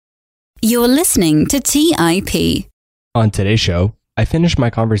You're listening to TIP. On today's show, I finished my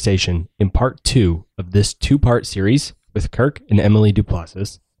conversation in part 2 of this 2-part series with Kirk and Emily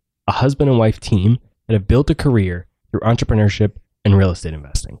Plessis, a husband and wife team that have built a career through entrepreneurship and real estate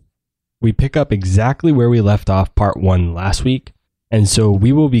investing. We pick up exactly where we left off part 1 last week, and so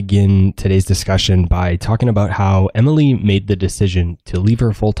we will begin today's discussion by talking about how Emily made the decision to leave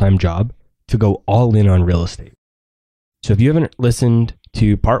her full-time job to go all in on real estate. So if you haven't listened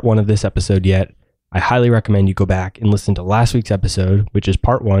to part 1 of this episode yet, I highly recommend you go back and listen to last week's episode, which is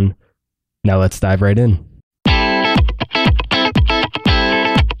part 1. Now let's dive right in.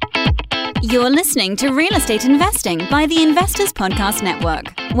 You're listening to Real Estate Investing by the Investors Podcast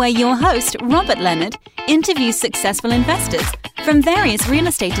Network, where your host, Robert Leonard, interviews successful investors from various real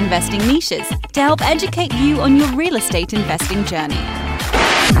estate investing niches to help educate you on your real estate investing journey.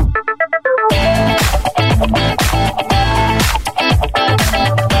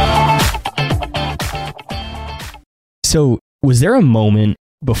 So was there a moment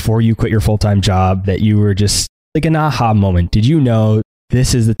before you quit your full-time job that you were just like an aha moment? Did you know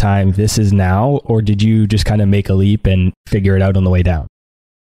this is the time, this is now? Or did you just kind of make a leap and figure it out on the way down?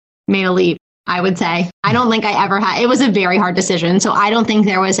 Made a leap, I would say. I don't think I ever had. It was a very hard decision. So I don't think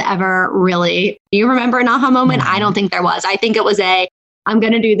there was ever really. Do you remember an aha moment? I don't think there was. I think it was I'm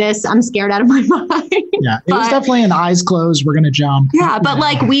going to do this. I'm scared out of my mind. Yeah, it was definitely an eyes closed, we're going to jump. Yeah, but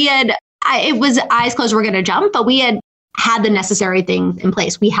it was eyes closed, we're going to jump, but we had the necessary things in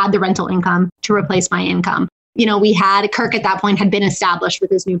place. We had the rental income to replace my income. You know, Kirk at that point had been established with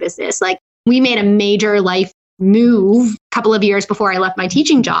his new business. Like, we made a major life move a couple of years before I left my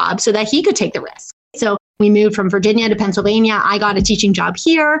teaching job so that he could take the risk. So we moved from Virginia to Pennsylvania. I got a teaching job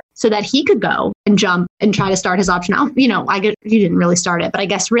here so that he could go and jump and try to start his option out. You know, he didn't really start it, but I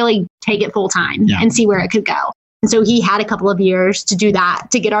guess really take it full time and see where it could go. And so he had a couple of years to do that,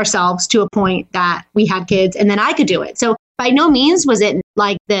 to get ourselves to a point that we had kids, and then I could do it. So by no means was it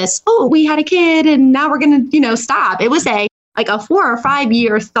like this, we had a kid and now we're going to, stop. It was a 4 or 5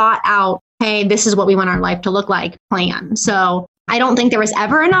 year thought out, hey, this is what we want our life to look like plan. So I don't think there was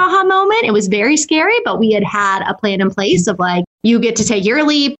ever an aha moment. It was very scary, but we had a plan in place of you get to take your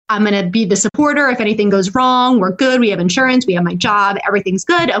leap. I'm going to be the supporter. If anything goes wrong, we're good. We have insurance. We have my job. Everything's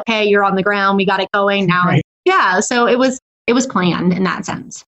good. Okay, you're on the ground. We got it going now. Right. Yeah. So it was planned in that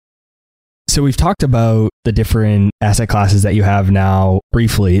sense. So we've talked about the different asset classes that you have now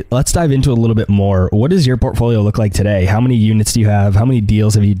briefly. Let's dive into a little bit more. What does your portfolio look like today? How many units do you have? How many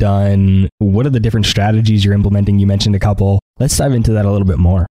deals have you done? What are the different strategies you're implementing? You mentioned a couple. Let's dive into that a little bit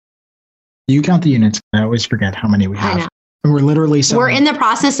more. You count the units. I always forget how many we have. I know. And we're literally We're in the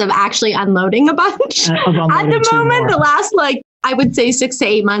process of actually unloading a bunch. At the moment, the last I would say 6 to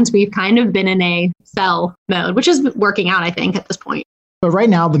 8 months, we've kind of been in a sell mode, which is working out, I think, at this point. But right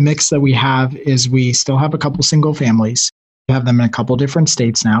now, the mix that we have is we still have a couple single families. We have them in a couple different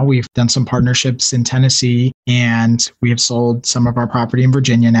states now. We've done some partnerships in Tennessee, and we have sold some of our property in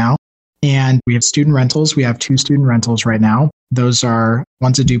Virginia now. And we have student rentals. We have 2 student rentals right now. One's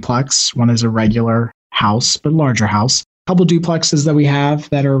a duplex, one is a regular house, but larger house. A couple duplexes that we have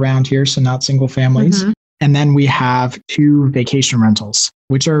that are around here, so not single families. Mm-hmm. And then we have 2 vacation rentals,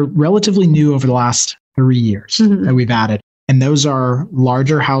 which are relatively new over the last 3 years that we've added. And those are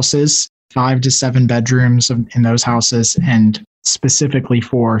larger houses, 5 to 7 bedrooms in those houses, and specifically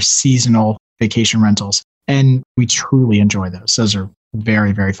for seasonal vacation rentals. And we truly enjoy those. Those are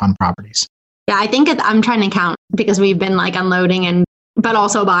very, very fun properties. Yeah, I think I'm trying to count because we've been unloading but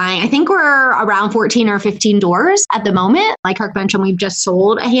also buying. I think we're around 14 or 15 doors at the moment. Like Kirk mentioned, we've just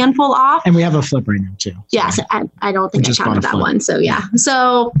sold a handful off. And we have a flip right now too. So yes, I don't think I counted that one. So yeah.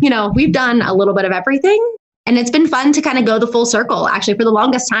 So, we've done a little bit of everything. And it's been fun to kind of go the full circle. Actually, for the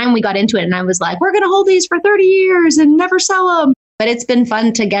longest time, we got into it and I was like, we're going to hold these for 30 years and never sell them. But it's been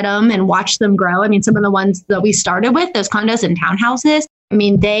fun to get them and watch them grow. I mean, some of the ones that we started with, those condos and townhouses,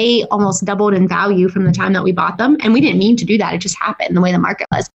 they almost doubled in value from the time that we bought them. And we didn't mean to do that. It just happened the way the market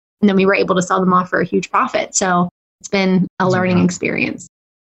was. And then we were able to sell them off for a huge profit. So it's been a learning experience.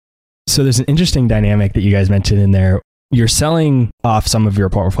 So there's an interesting dynamic that you guys mentioned in there. You're selling off some of your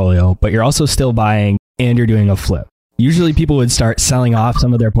portfolio, but you're also still buying and you're doing a flip. Usually people would start selling off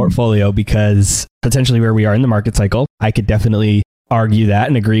some of their portfolio because potentially where we are in the market cycle, I could definitely argue that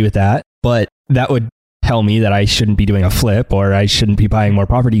and agree with that, but that would tell me that I shouldn't be doing a flip or I shouldn't be buying more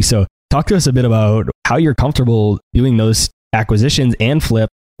property. So talk to us a bit about how you're comfortable doing those acquisitions and flip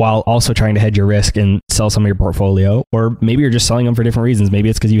while also trying to hedge your risk and sell some of your portfolio, or maybe you're just selling them for different reasons. Maybe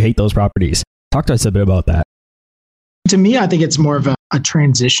it's because you hate those properties. Talk to us a bit about that. To me, I think it's more of a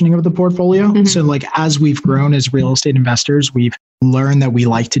transitioning of the portfolio. Mm-hmm. So as we've grown as real estate investors, we've learned that we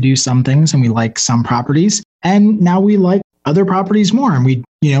like to do some things and we like some properties. And now we like other properties more. And we,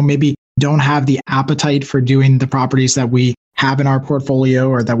 maybe don't have the appetite for doing the properties that we have in our portfolio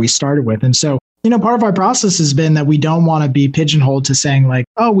or that we started with. And so, part of our process has been that we don't want to be pigeonholed to saying like,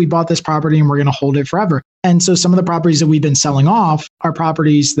 oh, we bought this property and we're going to hold it forever. And so some of the properties that we've been selling off are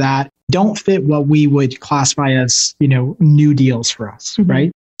properties that don't fit what we would classify as, new deals for us,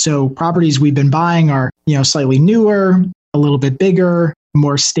 right? So properties we've been buying are, slightly newer, a little bit bigger,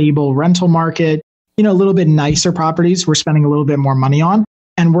 more stable rental market, a little bit nicer properties we're spending a little bit more money on.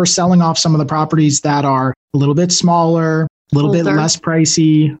 And we're selling off some of the properties that are a little bit smaller, a little bit less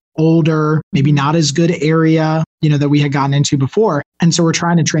pricey, older, maybe not as good area, that we had gotten into before. And so we're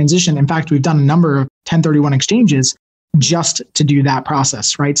trying to transition. In fact, we've done a number of 1031 exchanges just to do that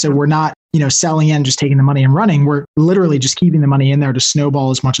process, right? So we're not, selling in, just taking the money and running. We're literally just keeping the money in there to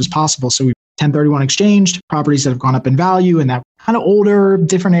snowball as much as possible. So we 1031 exchanged properties that have gone up in value in that kind of older,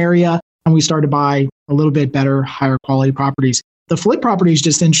 different area. And we started to buy a little bit better, higher quality properties. The flip property is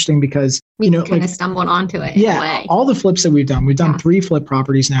just interesting because, we kind of stumbled onto it. Yeah, in a way. All the flips that we've done 3 flip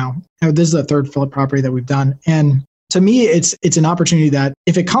properties now. This is the 3rd flip property that we've done. And to me, it's an opportunity that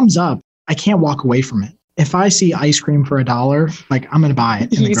if it comes up, I can't walk away from it. If I see ice cream for $1, like I'm going to buy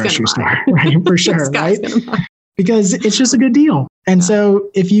it in the grocery store, right? For sure, right? Because it's just a good deal. And so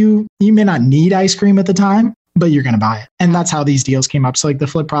if you may not need ice cream at the time, but you're going to buy it. And that's how these deals came up. So like the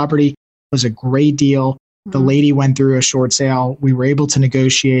flip property was a great deal. The lady went through a short sale. We were able to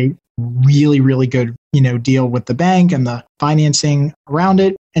negotiate really, really good, deal with the bank and the financing around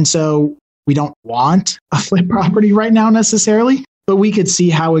it. And so we don't want a flip property right now necessarily, but we could see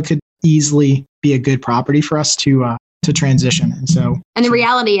how it could easily be a good property for us to transition. And the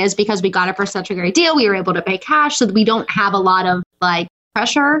reality is because we got it for such a great deal, we were able to pay cash so that we don't have a lot of like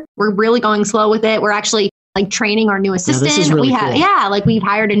pressure. We're really going slow with it. We're actually like training our new assistant. Yeah, this is really cool. We've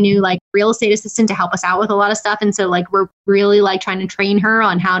hired a new like real estate assistant to help us out with a lot of stuff. And so like, we're really like trying to train her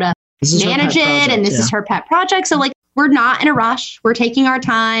on how to manage it. Project, and this is her pet project. So like, we're not in a rush. We're taking our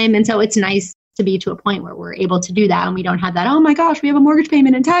time. And so it's nice to be to a point where we're able to do that. And we don't have that, oh my gosh, we have a mortgage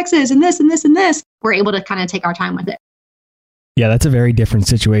payment and taxes and this and this and this. We're able to kind of take our time with it. Yeah, that's a very different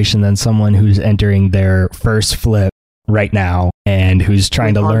situation than someone who's entering their first flip right now and who's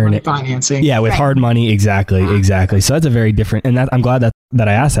trying to learn it. Financing. Yeah, with hard money. Exactly. So that's a very different, and I'm glad that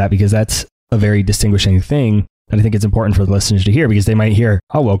I asked that because that's a very distinguishing thing that I think it's important for the listeners to hear because they might hear,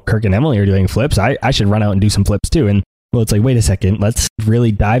 oh, well, Kirk and Emily are doing flips. I should run out and do some flips too. And well, it's like, wait a second, let's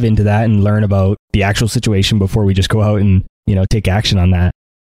really dive into that and learn about the actual situation before we just go out and, take action on that.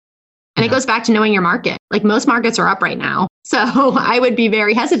 And it goes back to knowing your market. Like most markets are up right now. So I would be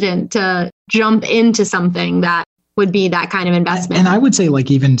very hesitant to jump into something that would be that kind of investment. And I would say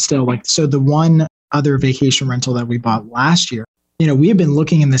like even still like, so the one other vacation rental that we bought last year, we have been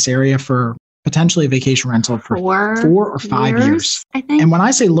looking in this area for potentially a vacation rental for 4 or 5 years, I think. And when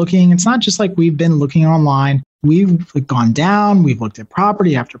I say looking, it's not just like we've been looking online. We've gone down, we've looked at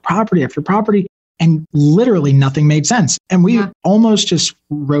property after property after property, and literally nothing made sense. And we almost just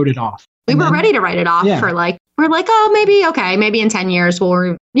wrote it off. We were ready to write it off for like, we're like, oh, maybe in 10 years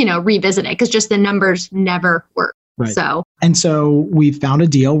we'll, revisit it because just the numbers never work. Right. So we found a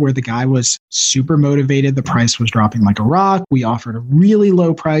deal where the guy was super motivated. The price was dropping like a rock. We offered a really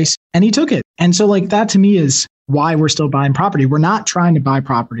low price and he took it. And so like that to me is why we're still buying property. We're not trying to buy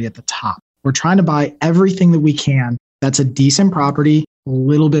property at the top. We're trying to buy everything that we can that's a decent property, a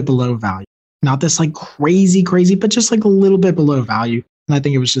little bit below value. Not this like crazy, but just like a little bit below value. And I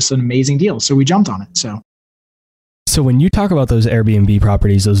think it was just an amazing deal. So we jumped on it. So when you talk about those Airbnb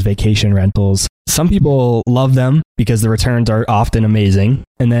properties, those vacation rentals, some people love them because the returns are often amazing.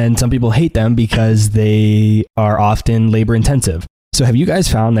 And then some people hate them because they are often labor intensive. So have you guys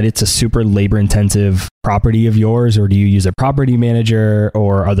found that it's a super labor intensive property of yours, or do you use a property manager,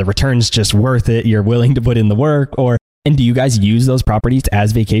 or are the returns just worth it? You're willing to put in the work, and do you guys use those properties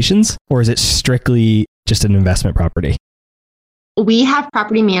as vacations, or is it strictly just an investment property? We have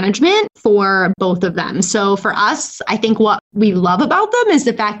property management for both of them. So for us, I think what we love about them is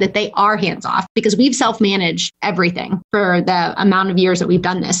the fact that they are hands-off because we've self-managed everything for the amount of years that we've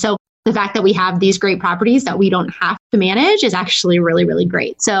done this. So the fact that we have these great properties that we don't have to manage is actually really, really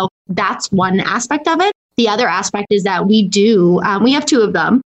great. So that's one aspect of it. The other aspect is that we have 2 of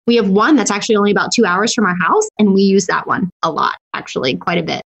them. We have one that's actually only about 2 hours from our house, and we use that one a lot, actually, quite a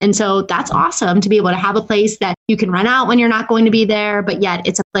bit. And so that's awesome to be able to have a place that you can rent out when you're not going to be there, but yet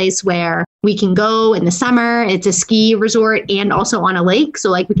it's a place where we can go in the summer. It's a ski resort and also on a lake. So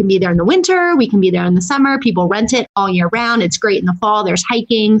like we can be there in the winter, we can be there in the summer. People rent it all year round. It's great in the fall. There's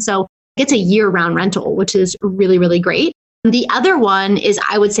hiking. So it's a year-round rental, which is really, really great. The other one is,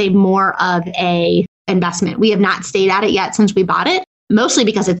 I would say, more of a investment. We have not stayed at it yet since we bought it, mostly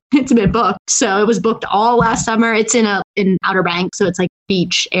because it's been booked. So it was booked all last summer. It's in Outer Banks, so it's like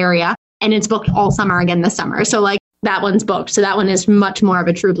beach area, and it's booked all summer again this summer. So like that one's booked. So that one is much more of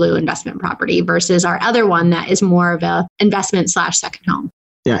a true blue investment property versus our other one that is more of a investment/second home.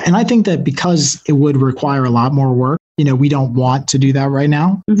 Yeah. And I think that because it would require a lot more work, we don't want to do that right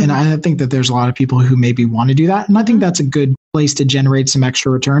now. Mm-hmm. And I think that there's a lot of people who maybe want to do that. And I think that's a good place to generate some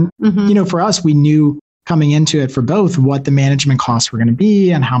extra return. Mm-hmm. For us, we knew coming into it for both what the management costs were going to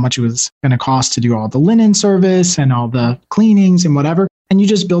be and how much it was going to cost to do all the linen service and all the cleanings and whatever. And you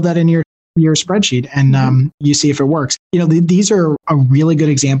just build that in your spreadsheet and you see if it works. These are a really good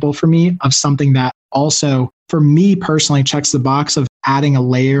example for me of something that also, for me personally, checks the box of adding a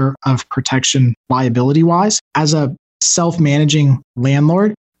layer of protection liability wise. As a self-managing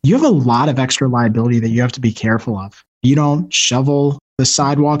landlord, you have a lot of extra liability that you have to be careful of. You don't shovel the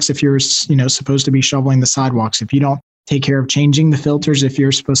sidewalks if you're supposed to be shoveling the sidewalks. If you don't take care of changing the filters if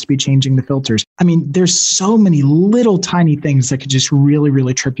you're supposed to be changing the filters. I mean, there's so many little tiny things that could just really,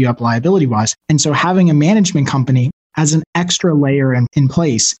 really trip you up liability wise. And so having a management company as an extra layer in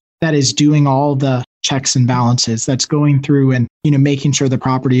place that is doing all the checks and balances, that's going through and making sure the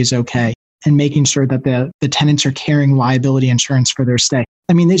property is okay and making sure that the tenants are carrying liability insurance for their stay.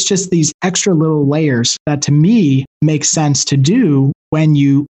 I mean, it's just these extra little layers that to me make sense to do when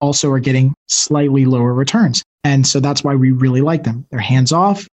you also are getting slightly lower returns. And so that's why we really like them. They're hands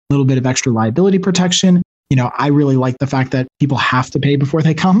off, a little bit of extra liability protection. I really like the fact that people have to pay before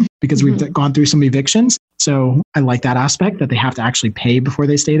they come because we've gone through some evictions. So I like that aspect that they have to actually pay before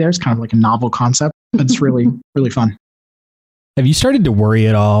they stay there. It's kind of like a novel concept, but it's really, really fun. Have you started to worry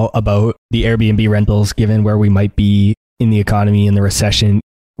at all about the Airbnb rentals, given where we might be in the economy and the recession?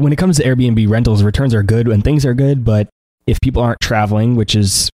 When it comes to Airbnb rentals, returns are good when things are good, but if people aren't traveling, which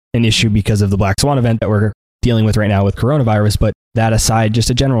is an issue because of the Black Swan event that we're dealing with right now with coronavirus, but that aside, just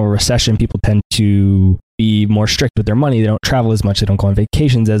a general recession, people tend to be more strict with their money. They don't travel as much. They don't go on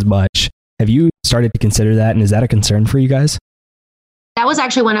vacations as much. Have you started to consider that? And is that a concern for you guys? That was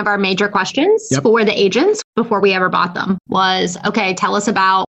actually one of our major questions for the agents before we ever bought them was, okay, tell us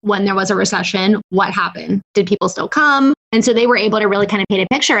about when there was a recession, what happened? Did people still come? And so they were able to really kind of paint a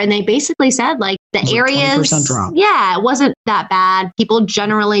picture. And they basically said like the areas, it wasn't that bad. People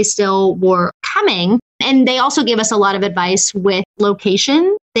generally still were coming. And they also gave us a lot of advice with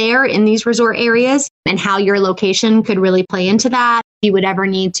location there in these resort areas and how your location could really play into that. If you would ever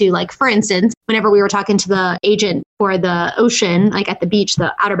need to, like, for instance, whenever we were talking to the agent for the ocean, like at the beach,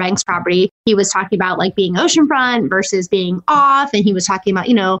 the Outer Banks property, he was talking about like being oceanfront versus being off. And he was talking about,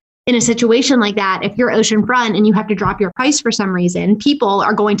 in a situation like that, if you're oceanfront and you have to drop your price for some reason, people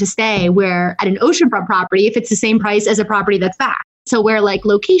are going to stay where at an oceanfront property, if it's the same price as a property that's back. So where like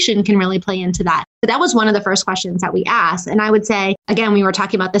location can really play into that. But that was one of the first questions that we asked. And I would say, again, we were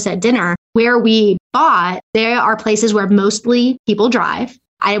talking about this at dinner, where we bought, there are places where mostly people drive.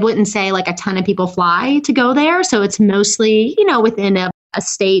 I wouldn't say like a ton of people fly to go there. So it's mostly, within a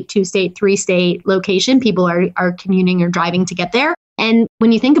state, 2-state, 3-state location, people are commuting or driving to get there. And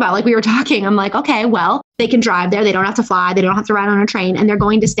when you think about, like we were talking, I'm like, okay, well, they can drive there. They don't have to fly. They don't have to ride on a train, and they're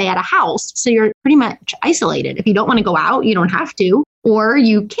going to stay at a house. So you're pretty much isolated. If you don't want to go out, you don't have to, or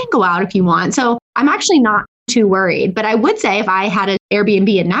you can go out if you want. So I'm actually not too worried. But I would say if I had an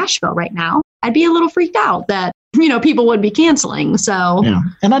Airbnb in Nashville right now, I'd be a little freaked out that, people would be canceling. So, yeah.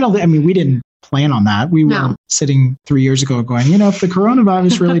 And we didn't plan on that. We were sitting 3 years ago going, if the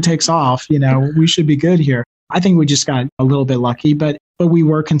coronavirus really takes off, we should be good here. I think we just got a little bit lucky, but we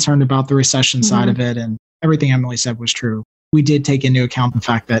were concerned about the recession side of it, and everything Emily said was true. We did take into account the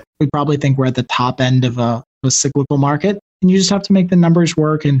fact that we probably think we're at the top end of a cyclical market, and you just have to make the numbers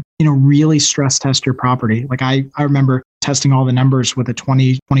work and, really stress test your property. Like I remember testing all the numbers with a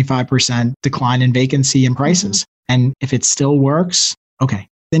 20-25% decline in vacancy and prices. And if it still works, okay,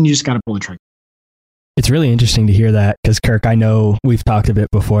 then you just got to pull the trigger. It's really interesting to hear that because, Kirk, I know we've talked a bit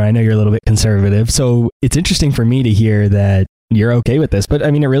before. I know you're a little bit conservative. So it's interesting for me to hear that you're okay with this. But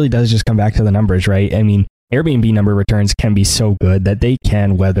it really does just come back to the numbers, right? Airbnb number returns can be so good that they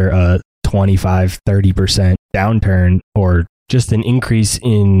can weather a 25-30% downturn or just an increase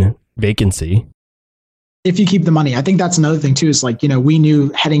in vacancy. If you keep the money. I think that's another thing too, is like, we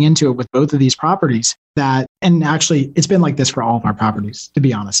knew heading into it with both of these properties that, and actually it's been like this for all of our properties, to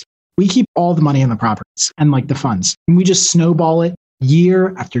be honest. We keep all the money in the properties and like the funds, and we just snowball it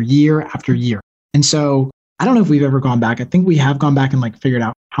year after year after year. And so I don't know if we've ever gone back. I think we have gone back and like figured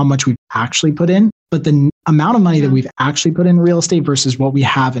out how much we've actually put in, but the amount of money that we've actually put in real estate versus what we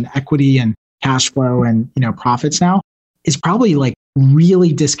have in equity and cash flow and, profits now, is probably like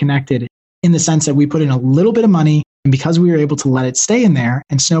really disconnected in the sense that we put in a little bit of money, and because we were able to let it stay in there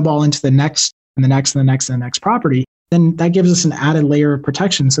and snowball into the next and the next and the next and the next property, then that gives us an added layer of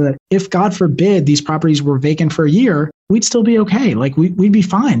protection so that if, God forbid, these properties were vacant for a year, we'd still be okay. Like we'd be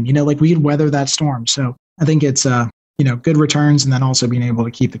fine, like we could weather that storm. So I think it's, good returns and then also being able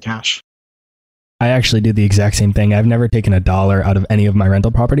to keep the cash. I actually do the exact same thing. I've never taken $1 out of any of my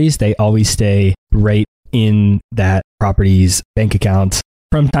rental properties. They always stay right in that property's bank account.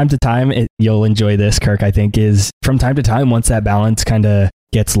 From time to time, you'll enjoy this, Kirk, I think, is from time to time, once that balance kind of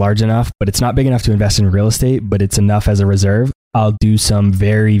gets large enough, but it's not big enough to invest in real estate, but it's enough as a reserve, I'll do some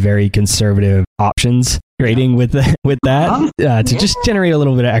very, very conservative options trading with that to just generate a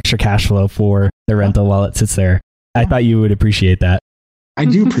little bit of extra cash flow for the rental while it sits there. I thought you would appreciate that. I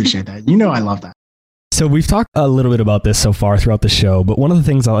do appreciate that. I love that. So we've talked a little bit about this so far throughout the show, but one of the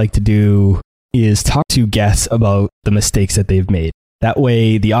things I like to do is talk to guests about the mistakes that they've made. That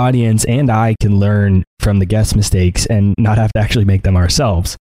way the audience and I can learn from the guest mistakes and not have to actually make them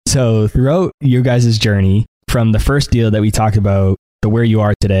ourselves. So throughout your guys' journey, from the first deal that we talked about to where you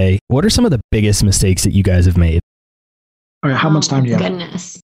are today, what are some of the biggest mistakes that you guys have made? All right, how much time do you have?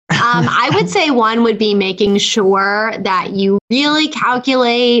 Goodness. I would say one would be making sure that you really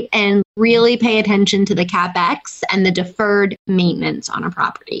calculate and really pay attention to the CapEx and the deferred maintenance on a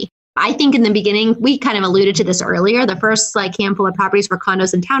property. I think in the beginning, we kind of alluded to this earlier. The first handful of properties were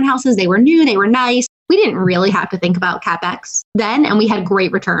condos and townhouses. They were new, they were nice. We didn't really have to think about CapEx then, and we had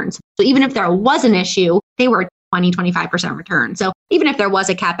great returns. So even if there was an issue, they were 20-25% return. So even if there was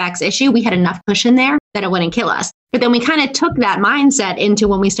a CapEx issue, we had enough cushion there that it wouldn't kill us. But then we kind of took that mindset into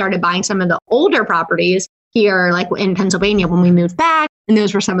when we started buying some of the older properties here, like in Pennsylvania, when we moved back. And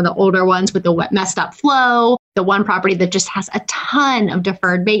those were some of the older ones with the messed up flow, the one property that just has a ton of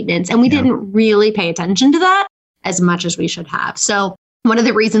deferred maintenance. And we didn't really pay attention to that as much as we should have. So one of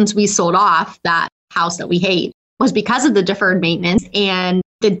the reasons we sold off that house that we hate was because of the deferred maintenance. And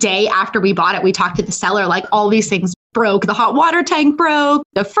the day after we bought it, we talked to the seller, like all these things broke. The hot water tank broke,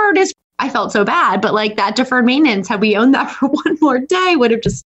 the furnace. I felt so bad, but like that deferred maintenance, had we owned that for one more day, would have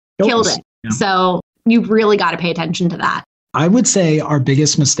just killed it. Yeah. So you've really got to pay attention to that. I would say our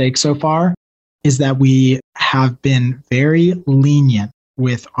biggest mistake so far is that we have been very lenient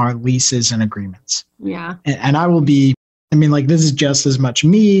with our leases and agreements. Yeah. And I will be, this is just as much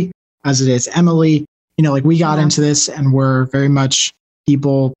me as it is Emily. We got into this and we're very much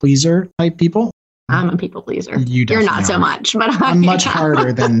people pleaser type people. I'm a people pleaser. You're not so much, but I'm much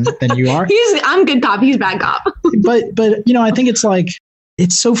harder than you are. I'm good cop. He's bad cop. but I think it's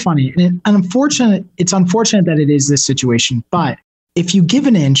it's so funny and it's unfortunate that it is this situation. But if you give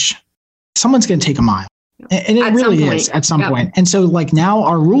an inch, someone's going to take a mile, and it really is at some point. And so now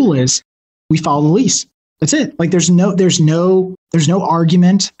our rule is we follow the lease. That's it. There's no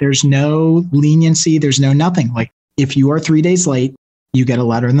argument. There's no leniency. There's no nothing. If you are 3 days late, you get a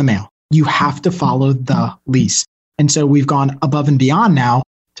letter in the mail. You have to follow the lease. And so we've gone above and beyond now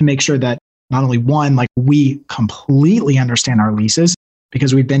to make sure that not only one, we completely understand our leases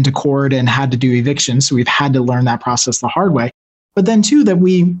because we've been to court and had to do evictions. So we've had to learn that process the hard way. But then two, that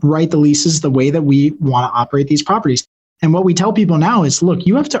we write the leases the way that we want to operate these properties. And what we tell people now is, look,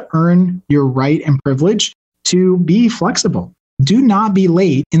 you have to earn your right and privilege to be flexible. Do not be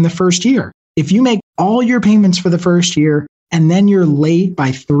late in the first year. If you make all your payments for the first year, and then you're late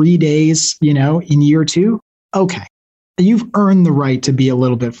by 3 days, in year two, okay, you've earned the right to be a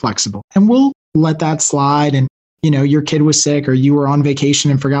little bit flexible. And we'll let that slide. And, your kid was sick or you were on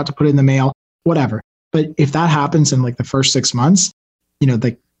vacation and forgot to put it in the mail, whatever. But if that happens in the first 6 months,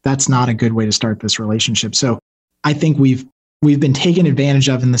 that's not a good way to start this relationship. So I think we've been taken advantage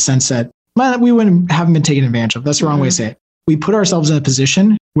of in the sense that, haven't been taken advantage of. That's the wrong way to say it. We put ourselves in a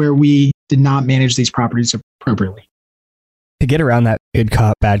position where we did not manage these properties appropriately. To get around that good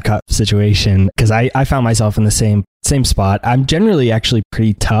cop, bad cop situation, because I found myself in the same spot. I'm generally actually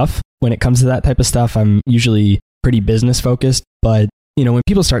pretty tough when it comes to that type of stuff. I'm usually pretty business focused, but when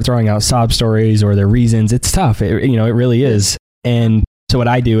people start throwing out sob stories or their reasons, it's tough. It really is. And so what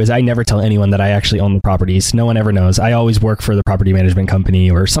I do is I never tell anyone that I actually own the properties. No one ever knows. I always work for the property management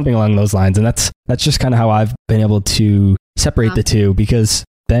company or something along those lines. And that's just kind of how I've been able to separate the two, because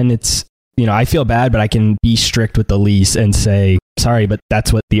then it's, I feel bad, but I can be strict with the lease and say, sorry, but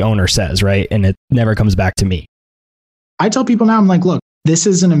that's what the owner says, right? And it never comes back to me. I tell people now, I'm like, look, this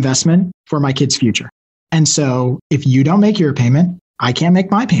is an investment for my kid's future. And so if you don't make your payment, I can't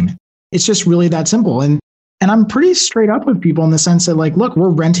make my payment. It's just really that simple. And I'm pretty straight up with people in the sense that look, we're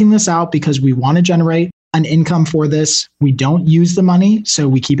renting this out because we want to generate an income for this. We don't use the money, so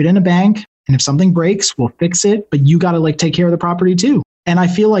we keep it in a bank. And if something breaks, we'll fix it, but you got to like take care of the property too. And I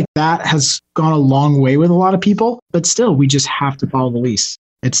feel like that has gone a long way with a lot of people, but still, we just have to follow the lease.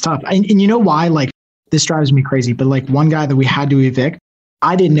 It's tough. And you know why? Like, this drives me crazy, but like one guy that we had to evict,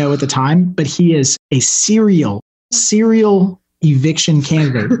 I didn't know at the time, but he is a serial eviction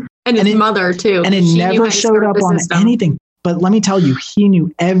candidate. And his mother too. And it never showed up on anything. But let me tell you, he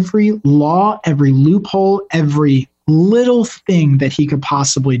knew every law, every loophole, every little thing that he could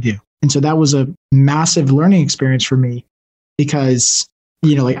possibly do. And so that was a massive learning experience for me because,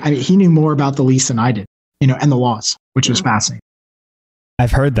 he knew more about the lease than I did, and the laws, which was fascinating.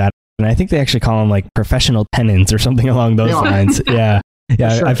 I've heard that. And I think they actually call them like professional tenants or something along those lines. Yeah.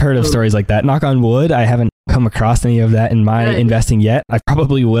 Yeah. Sure. I've heard of stories like that. Knock on wood. I haven't come across any of that in my investing yet. I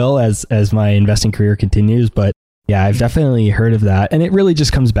probably will as my investing career continues, but yeah, I've definitely heard of that. And it really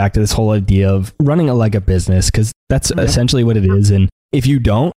just comes back to this whole idea of running it like a business, because that's essentially what it is. And if you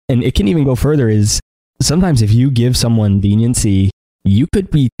don't, and it can even go further, is sometimes if you give someone leniency, you could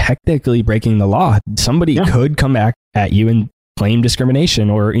be technically breaking the law. Somebody could come back at you and claim discrimination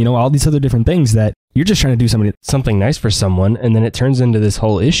or, all these other different things that you're just trying to do something nice for someone. And then it turns into this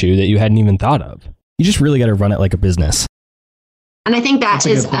whole issue that you hadn't even thought of. You just really got to run it like a business. And I think that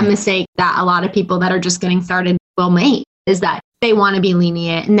is a mistake that a lot of people that are just getting started will make, is that they want to be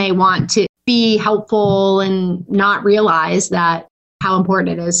lenient and they want to be helpful and not realize that how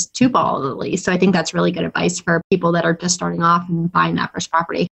important it is to follow the lease. So I think that's really good advice for people that are just starting off and buying that first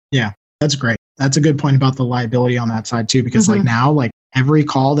property. Yeah, that's great. That's a good point about the liability on that side too, because like now, like every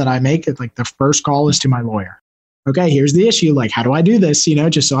call that I make, it's like the first call is to my lawyer. Okay, here's the issue. Like, how do I do this?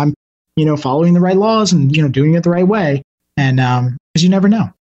 Just so I'm, following the right laws and, doing it the right way. And because you never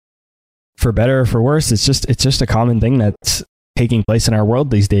know. For better or for worse, it's just a common thing that's taking place in our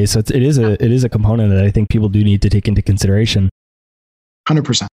world these days. So it is a component that I think people do need to take into consideration.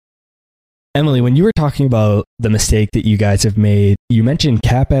 100%. Emily, when you were talking about the mistake that you guys have made, you mentioned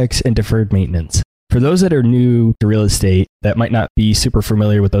CapEx and deferred maintenance. For those that are new to real estate that might not be super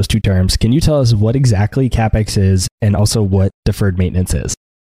familiar with those two terms, can you tell us what exactly CapEx is and also what deferred maintenance is?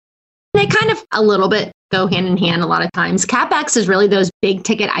 They kind of a little bit go hand in hand a lot of times. CapEx is really those big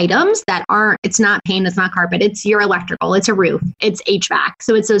ticket items that it's not paint, it's not carpet, it's your electrical, it's a roof, it's HVAC.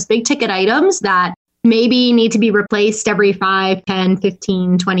 So it's those big ticket items that maybe need to be replaced every 5, 10,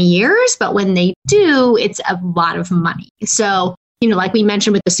 15, 20 years. But when they do, it's a lot of money. So, like we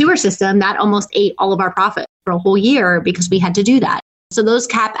mentioned with the sewer system, that almost ate all of our profit for a whole year because we had to do that. So those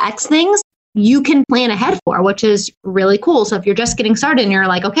CapEx things, you can plan ahead for, which is really cool. So if you're just getting started and you're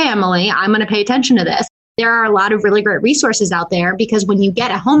like, okay, Emily, I'm going to pay attention to this. There are a lot of really great resources out there because when you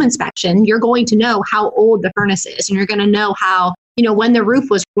get a home inspection, you're going to know how old the furnace is and you're going to know how, when the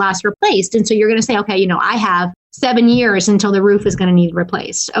roof was last replaced. And so you're going to say, okay, I have 7 years until the roof is going to need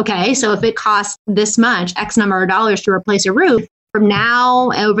replaced. Okay, so if it costs this much, X number of dollars to replace a roof, from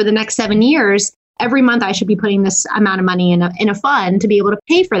now over the next 7 years, every month I should be putting this amount of money in a fund to be able to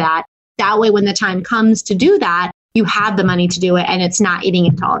pay for that. That way, when the time comes to do that, you have the money to do it and it's not eating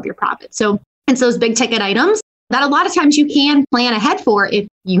into all of your profit. So it's those big ticket items that a lot of times you can plan ahead for if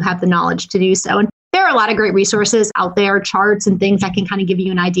you have the knowledge to do so. And there are a lot of great resources out there, charts and things that can kind of give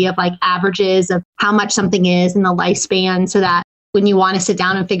you an idea of like averages of how much something is in the lifespan so that when you want to sit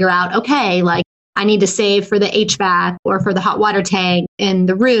down and figure out, okay, like I need to save for the HVAC or for the hot water tank and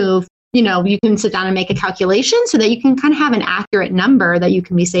the roof, you can sit down and make a calculation so that you can kind of have an accurate number that you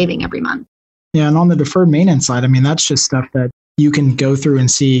can be saving every month. Yeah. And on the deferred maintenance side, that's just stuff that you can go through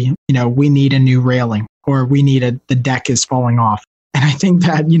and see, we need a new railing or we need the deck is falling off. And I think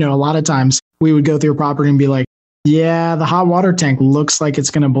that, a lot of times we would go through a property and be like, yeah, the hot water tank looks like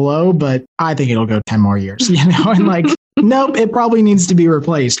it's going to blow, but I think it'll go 10 more years, and like, nope, it probably needs to be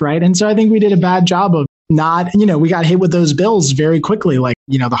replaced. Right. And so I think we did a bad job of not, we got hit with those bills very quickly. Like,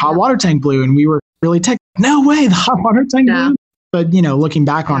 the hot water tank blew and we were really ticked. No way, the hot water tank blew. But, looking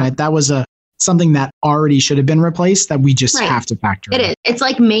back on it, that was something that already should have been replaced that we just have to factor in. It is. It's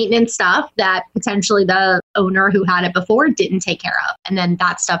like maintenance stuff that potentially the owner who had it before didn't take care of. And then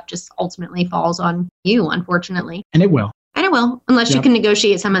that stuff just ultimately falls on you, unfortunately. And it will. Unless you can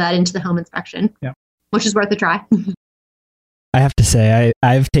negotiate some of that into the home inspection, which is worth a try. I have to say,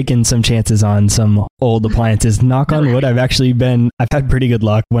 I've taken some chances on some old appliances. Knock on wood, I've had pretty good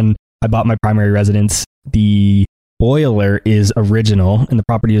luck. When I bought my primary residence, the boiler is original and the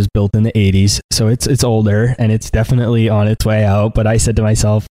property was built in the 80s. So it's older and it's definitely on its way out. But I said to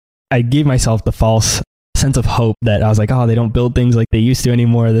myself, I gave myself the false sense of hope that I was like, oh, they don't build things like they used to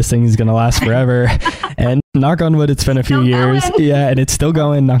anymore. This thing is going to last forever. And knock on wood, it's been a few years. Yeah, and it's still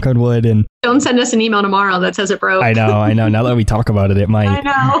going, knock on wood. And don't send us an email tomorrow that says it broke. I know. Now that we talk about it, it might. I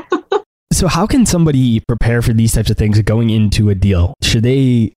know. So how can somebody prepare for these types of things going into a deal? Should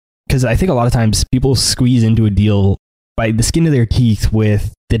they, because I think a lot of times people squeeze into a deal by the skin of their teeth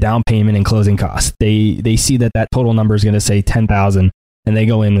with the down payment and closing costs. They see that total number is going to say $10,000 and they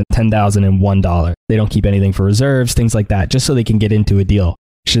go in with $10,001. They don't keep anything for reserves, things like that, just so they can get into a deal.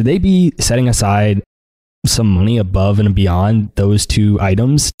 Should they be setting aside some money above and beyond those two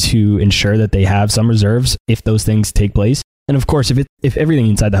items to ensure that they have some reserves if those things take place? And of course, if everything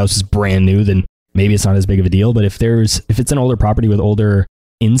inside the house is brand new, then maybe it's not as big of a deal. But if it's an older property with older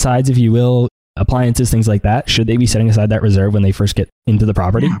insides, if you will, appliances, things like that, should they be setting aside that reserve when they first get into the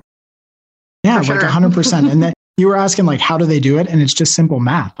property? Yeah, like 100%. And then you were asking like, how do they do it? And it's just simple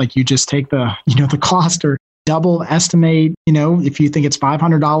math. Like you just take the cost or double estimate, if you think it's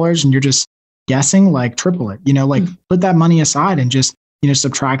 $500 and you're just guessing, like triple it, put that money aside and just,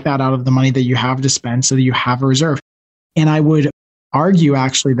 subtract that out of the money that you have to spend so that you have a reserve. And I would argue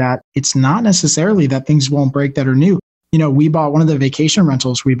actually that it's not necessarily that things won't break that are new. We bought one of the vacation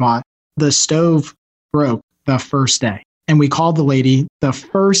rentals we bought. The stove broke the first day. And we called the lady the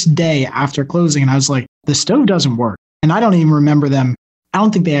first day after closing. And I was like, the stove doesn't work. And I don't even remember them. I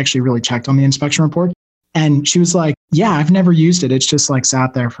don't think they actually really checked on the inspection report. And she was like, yeah, I've never used it. It's just like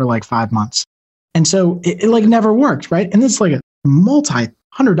sat there for like 5 months. And so it like never worked, right? And it's like a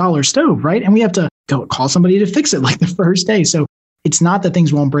multi-$100 stove, right? And we have to go call somebody to fix it like the first day. So it's not that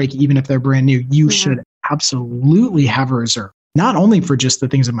things won't break even if they're brand new. You should absolutely have a reserve, not only for just the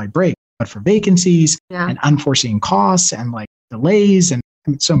things that might break, but for vacancies and unforeseen costs and like delays and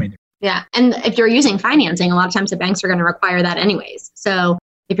so many. Yeah. And if you're using financing, a lot of times the banks are going to require that anyways. So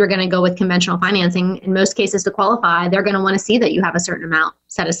if you're going to go with conventional financing, in most cases to qualify, they're going to want to see that you have a certain amount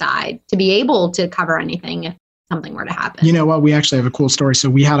set aside to be able to cover anything if something were to happen. You know what? We actually have a cool story. So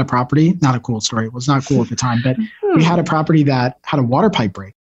we had a property, not a cool story. It was not cool at the time, but we had a property that had a water pipe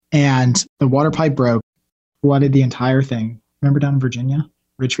break and the water pipe broke, flooded the entire thing. Remember down in Virginia,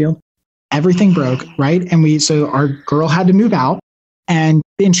 Ridgefield? Everything broke, right? And so our girl had to move out and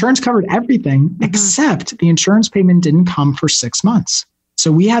the insurance covered everything except the insurance payment didn't come for 6 months.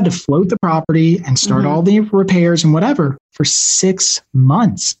 So we had to float the property and start all the repairs and whatever for 6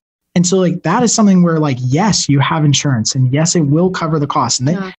 months. And so like that is something where like, yes, you have insurance and yes, it will cover the cost.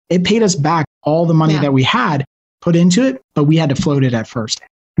 And it paid us back all the money that we had put into it, but we had to float it at first.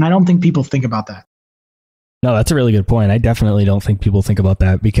 And I don't think people think about that. No, that's a really good point. I definitely don't think people think about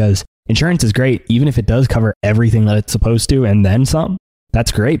that because insurance is great. Even if it does cover everything that it's supposed to and then some,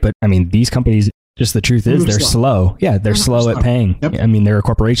 that's great. But I mean, these companies, just the truth is they're slow. Yeah, they're slow at paying. Yep. I mean, they're a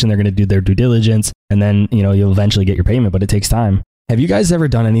corporation. They're going to do their due diligence and then, you'll eventually get your payment, but it takes time. Have you guys ever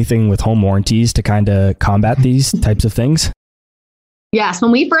done anything with home warranties to kind of combat these types of things? Yes.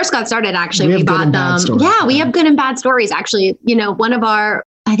 When we first got started, actually, we bought them. Yeah, we have good and bad stories. Actually, one of our,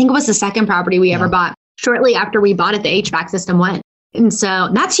 I think it was the second property we ever bought. Shortly after we bought it, the HVAC system went. And so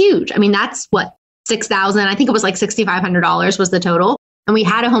that's huge. I mean, that's what, $6,000. I think it was like $6,500 was the total. And we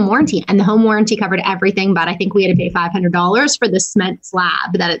had a home warranty and the home warranty covered everything. But I think we had to pay $500 for the cement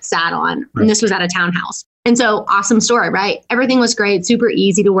slab that it sat on. Right. And this was at a townhouse. And so awesome story, right? Everything was great, super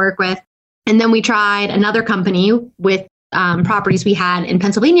easy to work with. And then we tried another company with properties we had in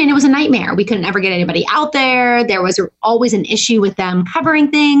Pennsylvania, and it was a nightmare. We couldn't ever get anybody out there. There was always an issue with them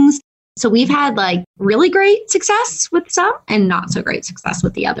covering things. So we've had like really great success with some and not so great success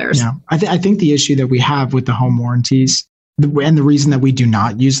with the others. Yeah, I think the issue that we have with the home warranties and the reason that we do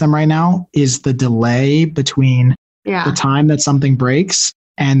not use them right now is the delay between the time that something breaks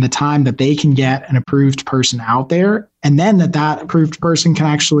and the time that they can get an approved person out there. And then that approved person can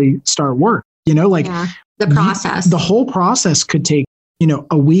actually start work, the process, the whole process could take,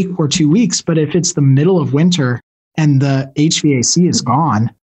 a week or 2 weeks. But if it's the middle of winter and the HVAC is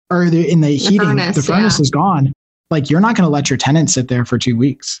gone or in the heating, the furnace is gone, like you're not going to let your tenant sit there for 2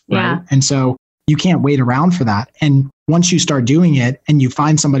 weeks. Right. Yeah. And so you can't wait around for that. And once you start doing it and you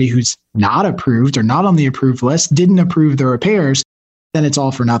find somebody who's not approved or not on the approved list, didn't approve the repairs, then it's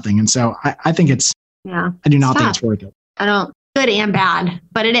all for nothing. And so I think I do not think it's worth it. I don't, good and bad,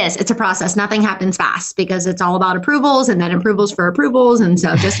 but it's a process. Nothing happens fast because it's all about approvals and then approvals for approvals. And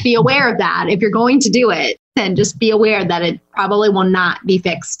so just be aware of that. If you're going to do it, then just be aware that it probably will not be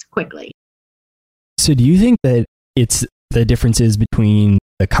fixed quickly. So do you think that it's the differences between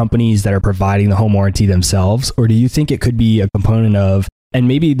the companies that are providing the home warranty themselves, or do you think it could be a component of, and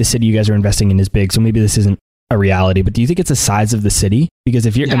maybe the city you guys are investing in is big, so maybe this isn't a reality, but do you think it's the size of the city? Because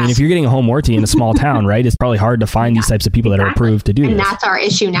if you're getting a home warranty in a small town, right, it's probably hard to find these types of people that are approved to do this. And that's our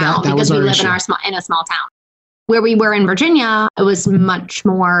issue now because we live in a small town. where we were in Virginia, it was much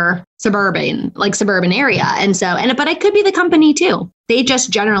more suburban area. And so, but it could be the company too. They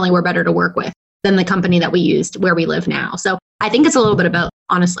just generally were better to work with than the company that we used where we live now. So I think it's a little bit of both,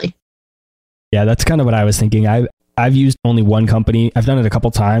 honestly. Yeah, that's kind of what I was thinking. I've used only one company. I've done it a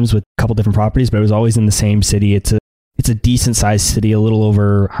couple times with a couple different properties, but it was always in the same city. It's a decent sized city, a little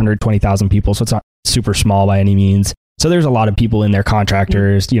over 120,000 people. So it's not super small by any means. So there's a lot of people in there,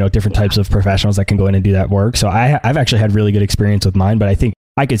 contractors, different types of professionals that can go in and do that work. So I've actually had really good experience with mine, but I think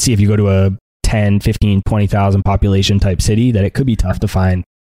I could see if you go to a 10, 15, 20,000 population type city that it could be tough to find,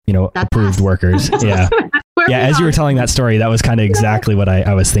 approved workers. Yeah. Yeah. As you were telling that story, that was kind of exactly what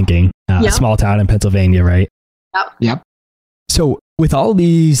I was thinking. A small town in Pennsylvania, right? Yep. So with all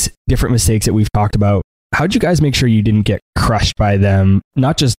these different mistakes that we've talked about, how'd you guys make sure you didn't get crushed by them?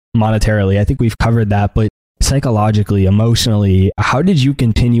 Not just monetarily. I think we've covered that, but psychologically, emotionally, how did you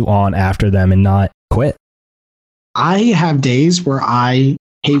continue on after them and not quit? I have days where I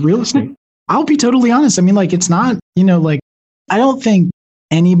hate real estate. I'll be totally honest. I mean, it's not, I don't think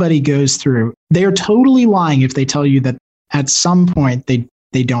anybody goes through, they're totally lying if they tell you that at some point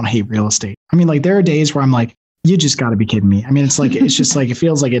they don't hate real estate. I mean, there are days where I'm like, you just got to be kidding me. I mean, it's just it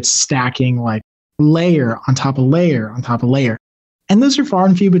feels like it's stacking layer on top of layer on top of layer. And those are far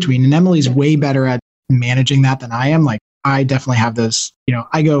and few between. And Emily's way better at managing that than I am. I definitely have those,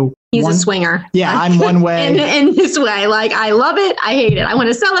 I go. He's a swinger. Yeah, I'm one way. in this way. I love it. I hate it. I want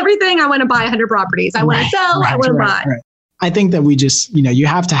to sell everything. I want to buy 100 properties. I want to sell. I want to buy. Right. I think that we just, you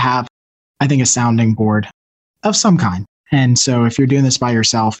have to have, I think, a sounding board of some kind. And so if you're doing this by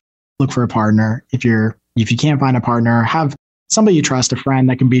yourself, look for a partner. If you can't find a partner, have somebody you trust, a friend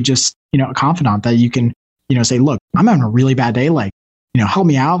that can be just, a confidant that you can, say, look, I'm having a really bad day. Help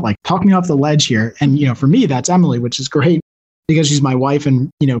me out, talk me off the ledge here. And, for me, that's Emily, which is great because she's my wife and,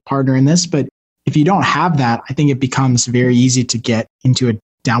 partner in this. But if you don't have that, I think it becomes very easy to get into a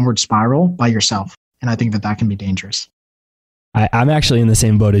downward spiral by yourself. And I think that can be dangerous. I'm actually in the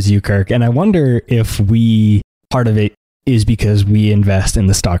same boat as you, Kirk. And I wonder if part of it is because we invest in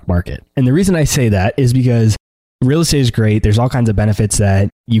the stock market. And the reason I say that is because real estate is great. There's all kinds of benefits that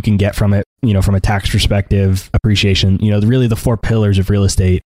you can get from it, from a tax perspective, appreciation, really the 4 pillars of real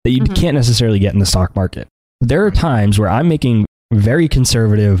estate that you can't necessarily get in the stock market. There are times where I'm making very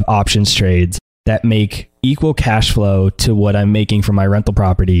conservative options trades that make equal cash flow to what I'm making from my rental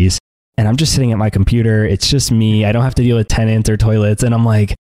properties. And I'm just sitting at my computer. It's just me. I don't have to deal with tenants or toilets. And I'm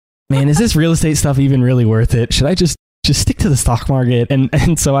like, man, is this real estate stuff even really worth it? Should I just stick to the stock market?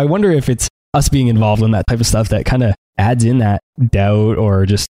 And so I wonder if it's us being involved in that type of stuff that kind of adds in that doubt or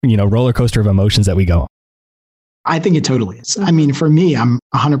just, roller coaster of emotions that we go. I think it totally is. I mean, for me, I'm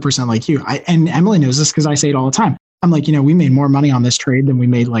 100% like you. And Emily knows this because I say it all the time. I'm like, we made more money on this trade than we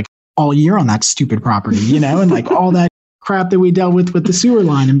made all year on that stupid property, and all that crap that we dealt with the sewer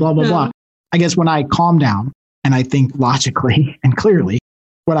line and blah, blah, blah. I guess when I calm down and I think logically and clearly,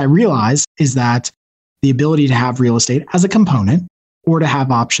 what I realize is that the ability to have real estate as a component or to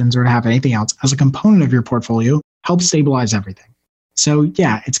have options or to have anything else as a component of your portfolio helps stabilize everything. So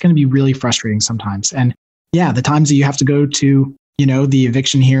yeah, it's going to be really frustrating sometimes. And yeah, the times that you have to go to, the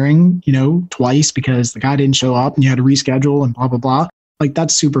eviction hearing, twice because the guy didn't show up and you had to reschedule and blah, blah, blah.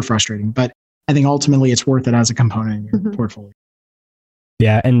 That's super frustrating. But I think ultimately it's worth it as a component in your portfolio.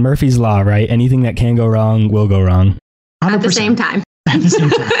 Yeah. And Murphy's Law, right? Anything that can go wrong will go wrong. 100%. At the same time.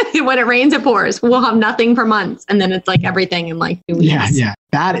 When it rains, it pours. We'll have nothing for months. And then it's everything in 2 weeks. Yeah.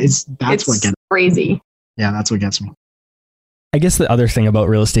 That's what gets crazy. Yeah. That's what gets me. I guess the other thing about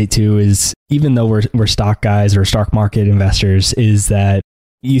real estate too is even though we're stock guys or stock market investors is that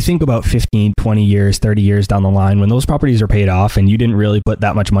you think about 15, 20 years, 30 years down the line when those properties are paid off and you didn't really put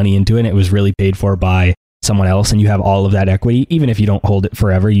that much money into it and it was really paid for by someone else and you have all of that equity, even if you don't hold it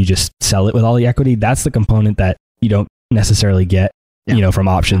forever, you just sell it with all the equity. That's the component that you don't necessarily get, from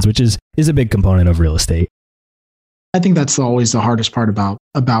options, which is a big component of real estate. I think that's always the hardest part about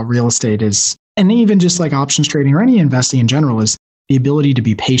real estate is, and even just options trading or any investing in general, is the ability to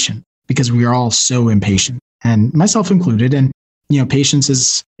be patient because we are all so impatient, and myself included. And, patience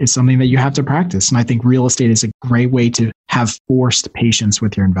is something that you have to practice. And I think real estate is a great way to have forced patience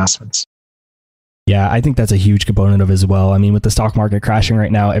with your investments. Yeah, I think that's a huge component of it as well. I mean, with the stock market crashing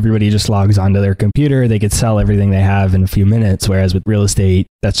right now, everybody just logs onto their computer. They could sell everything they have in a few minutes, whereas with real estate,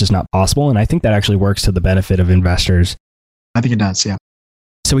 that's just not possible. And I think that actually works to the benefit of investors. I think it does, yeah.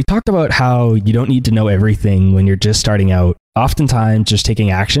 So we talked about how you don't need to know everything when you're just starting out. Oftentimes, just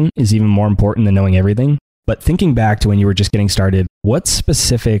taking action is even more important than knowing everything. But thinking back to when you were just getting started, what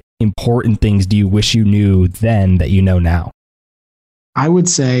specific important things do you wish you knew then that you know now? I would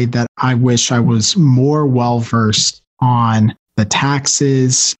say that I wish I was more well-versed on the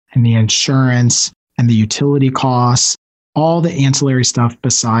taxes and the insurance and the utility costs, all the ancillary stuff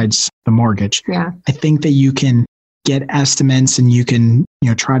besides the mortgage. Yeah. I think that you can get estimates and you can,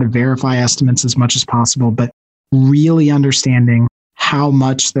 try to verify estimates as much as possible, but really understanding how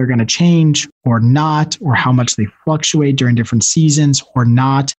much they're going to change or not, or how much they fluctuate during different seasons or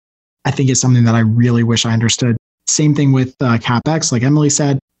not, I think is something that I really wish I understood. Same thing with CapEx. Like Emily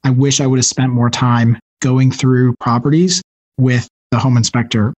said, I wish I would have spent more time going through properties with the home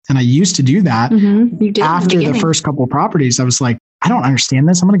inspector. And I used to do that. Mm-hmm. You did after the first couple of properties. I was like, I don't understand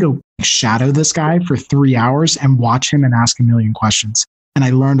this. I'm going to go shadow this guy for 3 hours and watch him and ask a million questions. And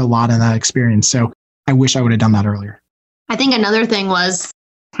I learned a lot in that experience. So I wish I would have done that earlier. I think another thing was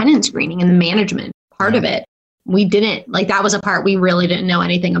tenant screening and the management part of it. We didn't, that was a part we really didn't know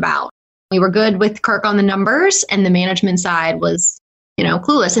anything about. We were good with Kirk on the numbers, and the management side was,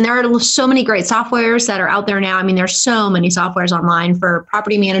 clueless. And there are so many great softwares that are out there now. I mean, there's so many softwares online for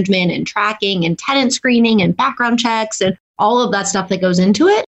property management and tracking and tenant screening and background checks and all of that stuff that goes into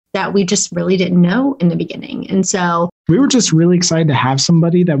it that we just really didn't know in the beginning. And so we were just really excited to have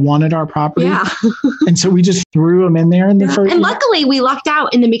somebody that wanted our property. Yeah. And so we just threw them in there in the first. And luckily we lucked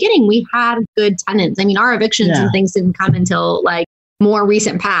out in the beginning. We had good tenants. I mean, our evictions and things didn't come until more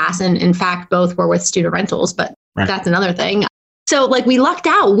recent past. And in fact, both were with student rentals, but that's another thing. So we lucked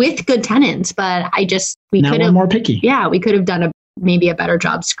out with good tenants, but we could have more picky. Yeah. We could have done maybe a better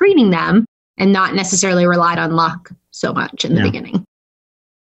job screening them and not necessarily relied on luck so much in the beginning.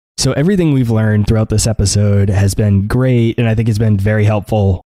 So everything we've learned throughout this episode has been great, and I think it's been very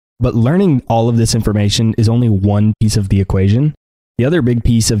helpful. But learning all of this information is only one piece of the equation. The other big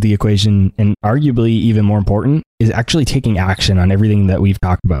piece of the equation, and arguably even more important, is actually taking action on everything that we've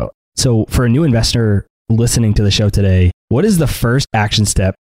talked about. So for a new investor listening to the show today, what is the first action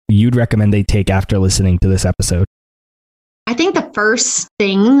step you'd recommend they take after listening to this episode? I think the first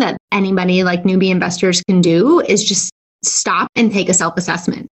thing that anybody newbie investors can do is just stop and take a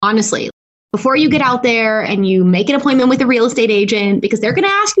self-assessment. Honestly, before you get out there and you make an appointment with a real estate agent, because they're going to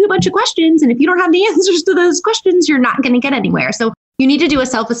ask you a bunch of questions. And if you don't have the answers to those questions, you're not going to get anywhere. So you need to do a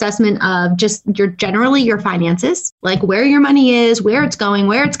self-assessment of just your finances, where your money is, where it's going,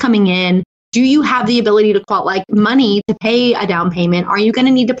 where it's coming in. Do you have the ability to money to pay a down payment? Are you going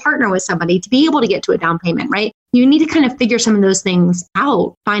to need to partner with somebody to be able to get to a down payment, right? You need to kind of figure some of those things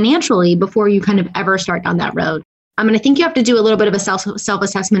out financially before you kind of ever start down that road. I think you have to do a little bit of a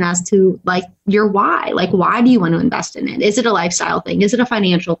self-assessment as to your why. Why do you want to invest in it? Is it a lifestyle thing? Is it a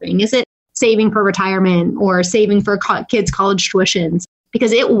financial thing? Is it saving for retirement or saving for kids' college tuitions?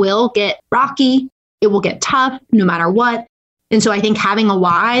 Because it will get rocky. It will get tough no matter what. And so I think having a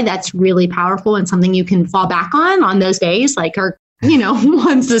why, that's really powerful and something you can fall back on those days, Kirk,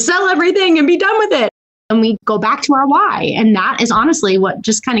 wants to sell everything and be done with it. And we go back to our why. And that is honestly what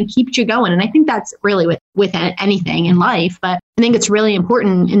just kind of keeps you going. And I think that's really with anything in life. But I think it's really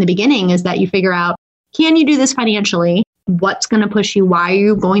important in the beginning is that you figure out, can you do this financially? What's going to push you? Why are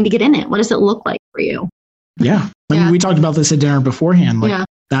you going to get in it? What does it look like for you? Yeah. We talked about this at dinner beforehand.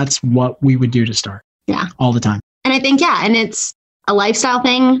 That's what we would do to start. Yeah. All the time. And I think, and it's a lifestyle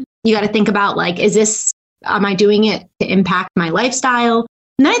thing. You got to think about am I doing it to impact my lifestyle?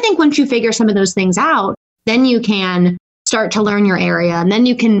 And then I think once you figure some of those things out, then you can start to learn your area. And then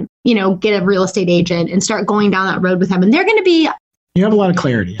you can, get a real estate agent and start going down that road with them. And they're going to be... You have a lot of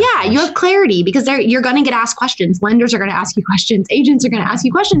clarity. Yeah, you have clarity because you're going to get asked questions. Lenders are going to ask you questions. Agents are going to ask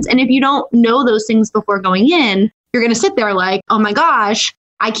you questions. And if you don't know those things before going in, you're going to sit there oh my gosh,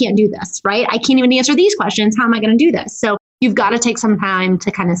 I can't do this, right? I can't even answer these questions. How am I going to do this? So you've got to take some time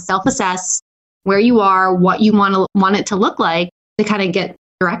to kind of self-assess where you are, what you want it to look like to kind of get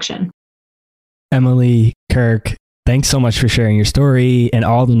direction. Emily, Kirk, thanks so much for sharing your story and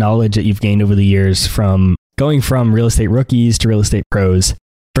all the knowledge that you've gained over the years from going from real estate rookies to real estate pros.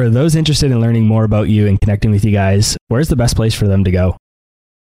 For those interested in learning more about you and connecting with you guys, where's the best place for them to go?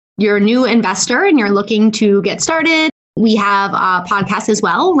 You're a new investor and you're looking to get started. We have a podcast as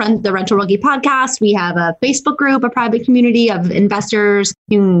well, the Rental Rookie Podcast. We have a Facebook group, a private community of investors.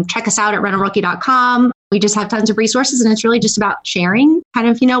 You can check us out at rentalrookie.com. We just have tons of resources and it's really just about sharing kind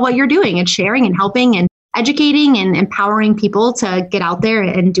of, what you're doing and sharing and helping and educating and empowering people to get out there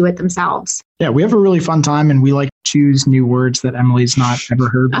and do it themselves. Yeah, we have a really fun time and we like to choose new words that Emily's not ever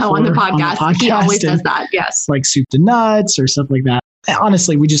heard before. On the podcast. He always does that, yes. Like soup to nuts or stuff like that.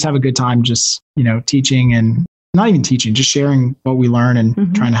 Honestly, we just have a good time just, teaching and not even teaching, just sharing what we learn and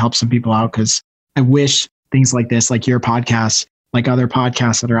trying to help some people out. Because I wish things like this, like your podcast, like other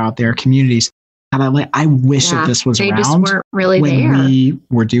podcasts that are out there, communities, God, I wish that this was they around just weren't really when there. we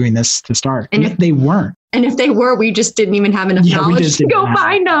were doing this to start. And if they weren't. And if they were, we just didn't even have enough knowledge to go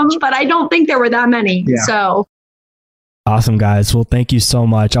find them. But I don't think there were that many. Yeah. So awesome, guys. Well, thank you so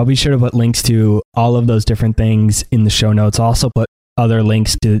much. I'll be sure to put links to all of those different things in the show notes. I'll also put other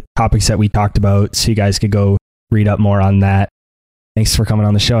links to topics that we talked about so you guys could go read up more on that. Thanks for coming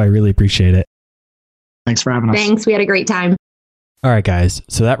on the show. I really appreciate it. Thanks for having us. Thanks. We had a great time. All right, guys.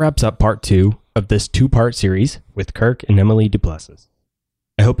 So that wraps up part 2 of this 2-part series with Kirk and Emily du Plessis.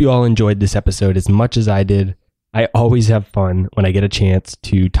 I hope you all enjoyed this episode as much as I did. I always have fun when I get a chance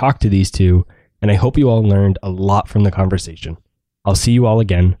to talk to these two, and I hope you all learned a lot from the conversation. I'll see you all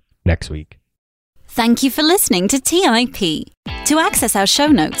again next week. Thank you for listening to TIP. To access our show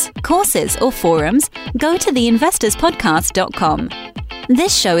notes, courses, or forums, go to theinvestorspodcast.com.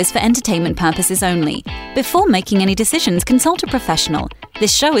 This show is for entertainment purposes only. Before making any decisions, consult a professional.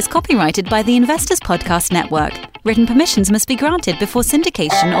 This show is copyrighted by the Investors Podcast Network. Written permissions must be granted before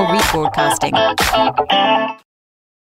syndication or rebroadcasting.